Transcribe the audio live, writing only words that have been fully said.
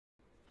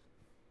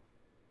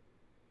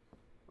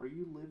Are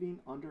you living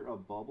under a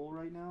bubble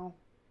right now?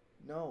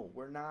 No,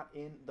 we're not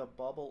in the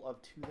bubble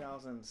of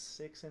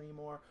 2006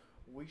 anymore.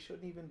 We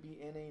shouldn't even be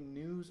in a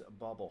news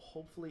bubble.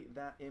 Hopefully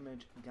that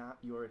image got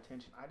your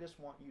attention. I just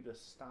want you to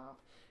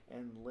stop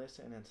and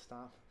listen and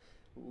stop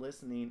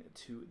listening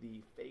to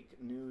the fake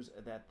news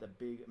that the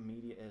big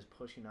media is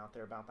pushing out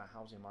there about the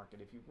housing market.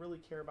 If you really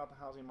care about the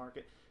housing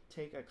market,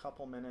 take a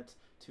couple minutes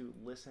to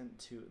listen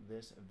to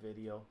this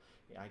video.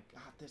 I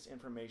got this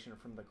information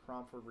from the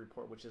Cromford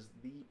Report, which is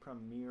the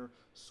premier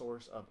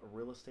source of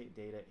real estate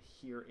data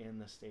here in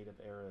the state of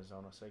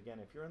Arizona. So again,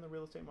 if you're in the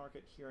real estate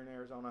market here in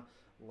Arizona,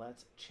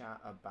 let's chat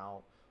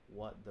about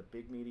what the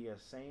big media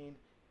is saying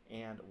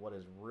and what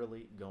is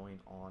really going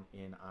on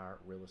in our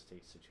real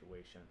estate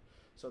situation.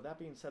 So that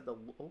being said, the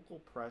local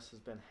press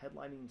has been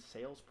headlining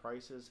sales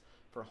prices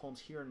for homes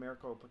here in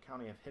Maricopa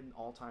County have hit an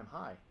all-time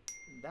high.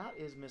 That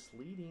is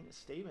misleading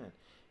statement,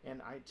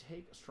 and I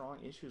take strong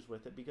issues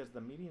with it because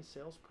the median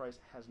sales price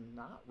has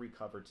not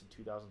recovered to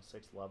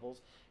 2006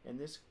 levels, and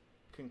this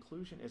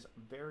conclusion is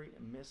very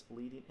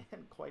misleading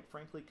and quite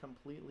frankly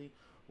completely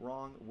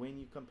wrong when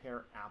you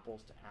compare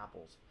apples to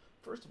apples.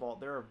 First of all,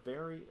 there are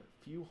very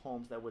few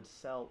homes that would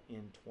sell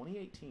in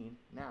 2018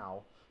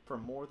 now for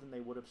more than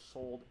they would have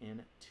sold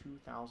in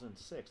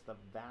 2006. The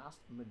vast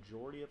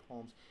majority of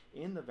homes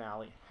in the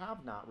valley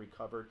have not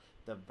recovered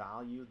the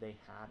value they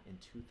had in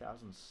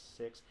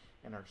 2006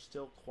 and are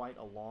still quite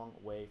a long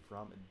way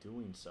from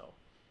doing so.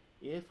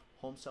 If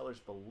home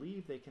sellers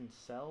believe they can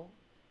sell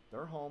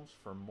their homes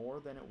for more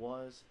than it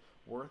was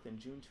worth in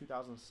June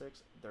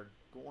 2006, they're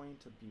going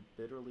to be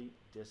bitterly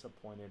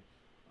disappointed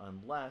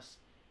unless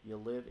you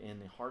live in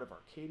the heart of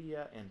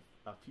Arcadia and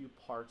a few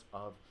parts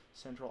of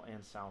Central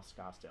and South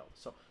Scottsdale.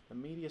 So the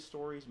media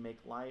stories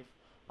make life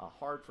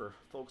hard for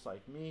folks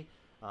like me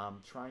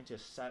trying to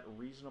set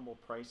reasonable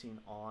pricing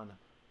on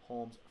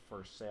homes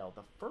for sale.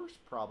 The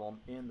first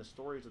problem in the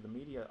stories of the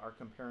media are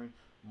comparing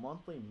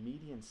monthly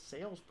median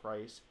sales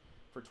price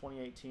for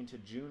 2018 to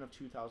June of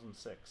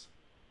 2006.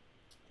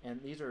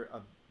 And these are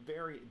a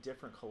very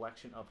different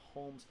collection of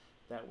homes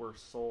that were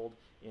sold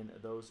in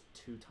those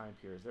two time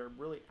periods. They're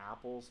really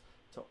apples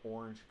to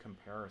orange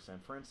comparison.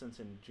 For instance,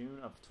 in June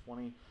of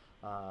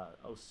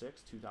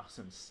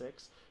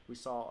 2006, we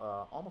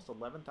saw almost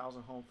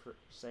 11,000 homes for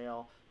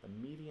sale. The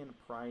median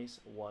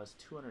price was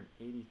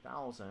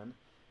 $280,000.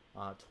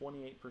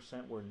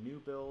 28% were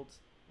new builds,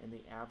 and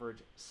the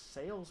average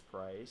sales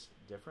price,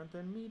 different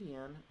than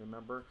median.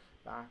 Remember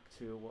back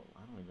to, well,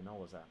 I don't even know,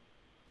 was that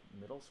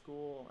middle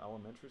school,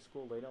 elementary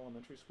school, late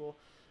elementary school?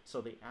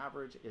 So the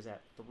average is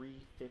at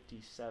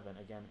 $357,000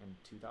 again in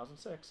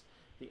 2006.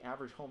 The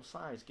average home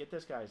size, get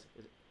this guys,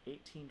 is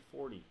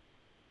 1840.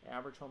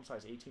 Average home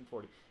size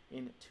 1840.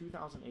 In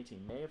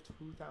 2018, May of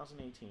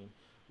 2018,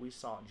 we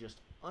saw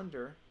just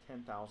under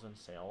 10,000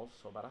 sales,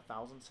 so about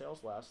 1,000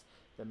 sales less.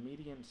 The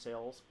median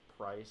sales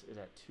price is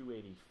at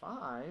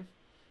 $285,000.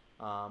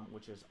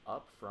 Which is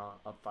up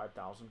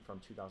 5,000 from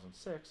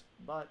 2006,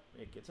 but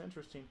it gets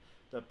interesting.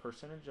 The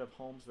percentage of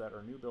homes that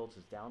are new builds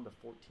is down to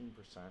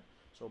 14%,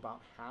 so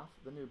about half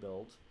the new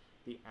builds.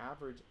 The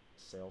average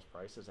sales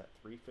price is at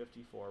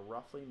 $354,000,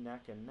 roughly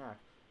neck and neck.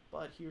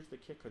 But here's the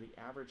kicker: the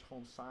average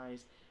home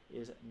size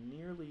is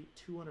nearly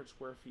 200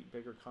 square feet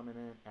bigger, coming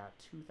in at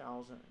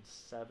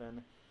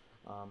 2,007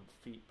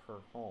 feet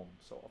per home.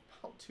 So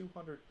about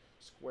 200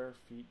 square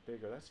feet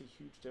bigger. That's a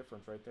huge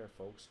difference right there,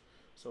 folks.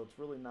 So it's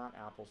really not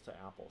apples to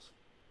apples.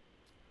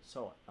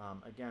 So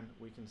again,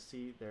 we can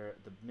see there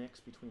the mix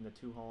between the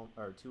two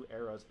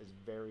eras is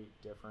very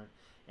different,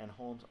 and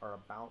homes are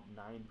about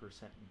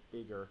 9%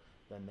 bigger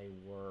than they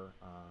were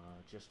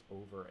just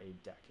over a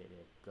decade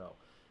ago.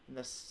 And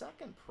the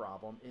second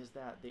problem is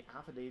that the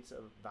affidavits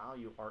of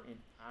value are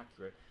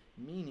inaccurate,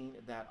 meaning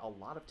that a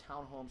lot of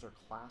townhomes are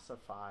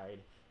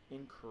classified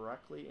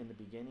incorrectly in the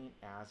beginning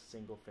as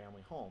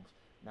single-family homes.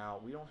 Now,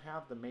 we don't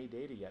have the May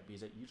data yet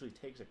because it usually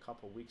takes a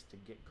couple weeks to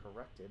get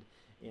corrected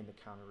in the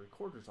county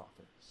recorder's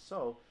office.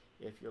 So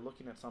if you're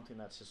looking at something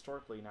that's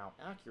historically now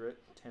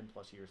accurate 10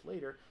 plus years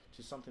later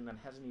to something that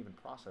hasn't even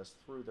processed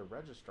through the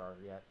registrar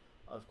yet,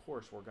 of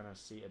course we're going to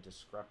see a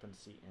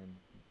discrepancy in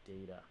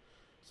data.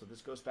 So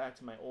this goes back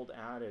to my old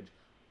adage,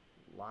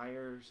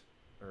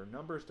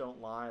 numbers don't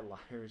lie,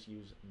 liars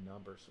use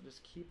numbers. So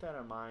just keep that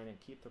in mind and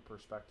keep the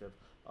perspective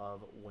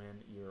of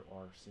when you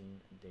are seeing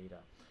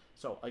data.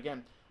 So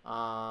again,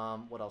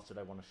 what else did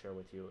I want to share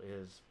with you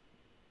is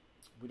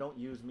we don't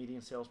use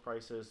median sales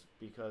prices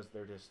because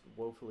they're just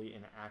woefully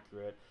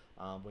inaccurate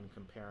when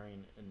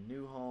comparing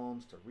new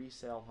homes to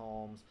resale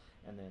homes,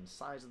 and then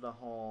size of the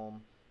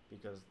home,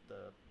 because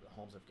the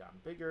homes have gotten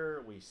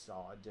bigger. We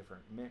saw a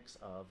different mix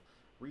of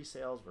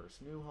resales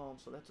versus new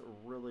homes, so that's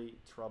really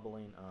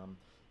troubling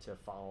to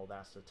follow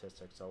that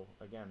statistic. So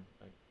again,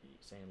 like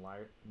saying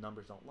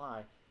numbers don't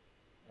lie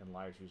and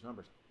liars use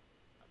numbers.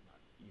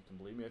 You can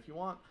believe me if you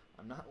want.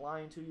 I'm not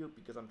lying to you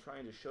because I'm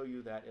trying to show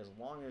you that as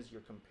long as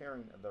you're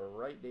comparing the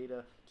right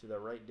data to the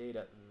right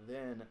data,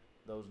 then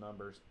those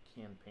numbers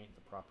can paint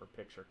the proper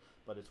picture.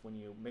 But it's when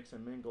you mix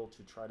and mingle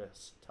to try to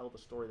tell the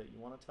story that you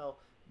want to tell,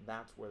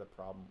 that's where the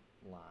problem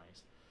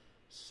lies.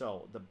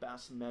 So the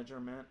best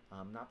measurement,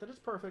 not that it's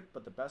perfect,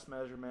 but the best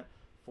measurement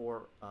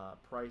for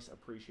price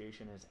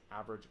appreciation is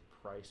average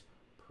price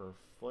per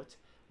foot.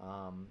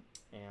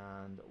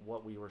 And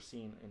what we were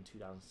seeing in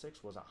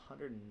 2006 was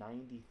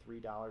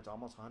 $193,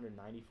 almost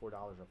 $194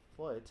 a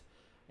foot.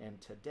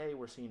 And today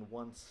we're seeing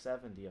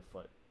 $170 a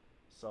foot.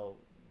 So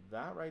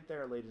that right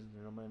there, ladies and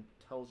gentlemen,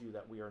 tells you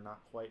that we are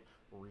not quite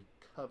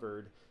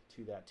recovered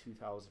to that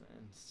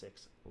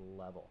 2006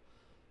 level.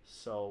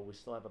 So we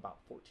still have about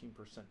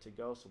 14% to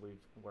go. So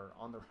we're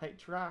on the right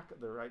track,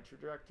 the right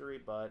trajectory,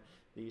 but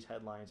these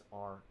headlines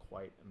are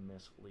quite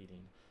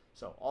misleading.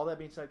 So all that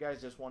being said,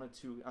 guys, just wanted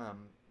to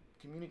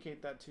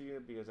communicate that to you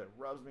because it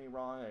rubs me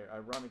wrong. I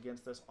run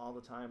against this all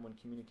the time when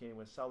communicating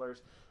with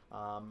sellers,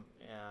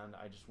 and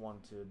I just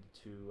wanted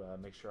to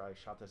make sure I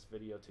shot this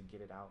video to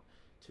get it out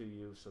to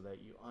you so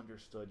that you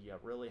understood. You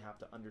really have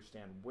to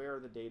understand where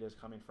the data is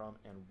coming from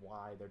and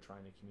why they're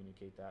trying to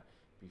communicate that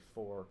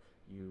before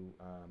you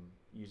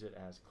use it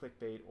as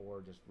clickbait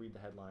or just read the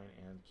headline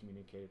and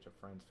communicate it to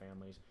friends,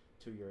 families,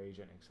 to your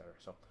agent, etc.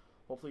 So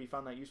hopefully you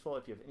found that useful.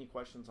 If you have any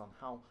questions on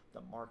how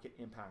the market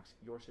impacts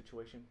your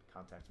situation,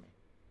 contact me.